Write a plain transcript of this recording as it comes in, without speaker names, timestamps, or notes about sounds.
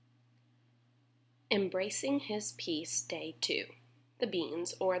Embracing His Peace, Day 2, the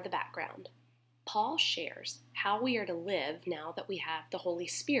beans or the background. Paul shares how we are to live now that we have the Holy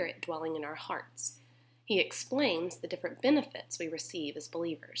Spirit dwelling in our hearts. He explains the different benefits we receive as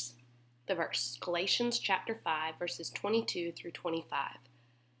believers. The verse, Galatians chapter 5, verses 22 through 25.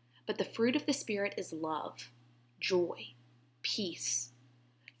 But the fruit of the Spirit is love, joy, peace,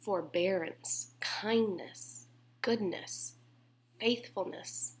 forbearance, kindness, goodness,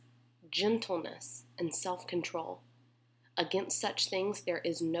 faithfulness, gentleness, and self-control. Against such things there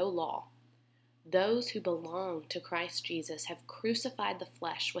is no law. Those who belong to Christ Jesus have crucified the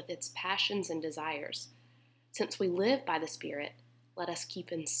flesh with its passions and desires. Since we live by the Spirit, let us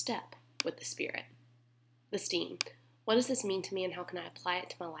keep in step with the Spirit. The STEAM. What does this mean to me and how can I apply it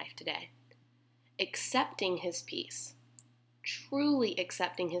to my life today? Accepting His peace. Truly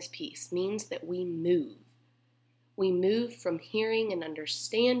accepting His peace means that we move. We move from hearing and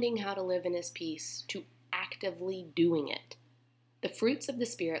understanding how to live in His peace to actively doing it. The fruits of the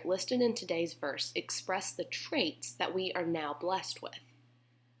Spirit listed in today's verse express the traits that we are now blessed with.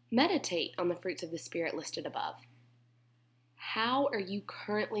 Meditate on the fruits of the Spirit listed above. How are you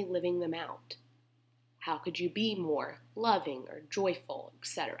currently living them out? How could you be more loving or joyful,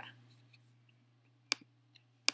 etc.?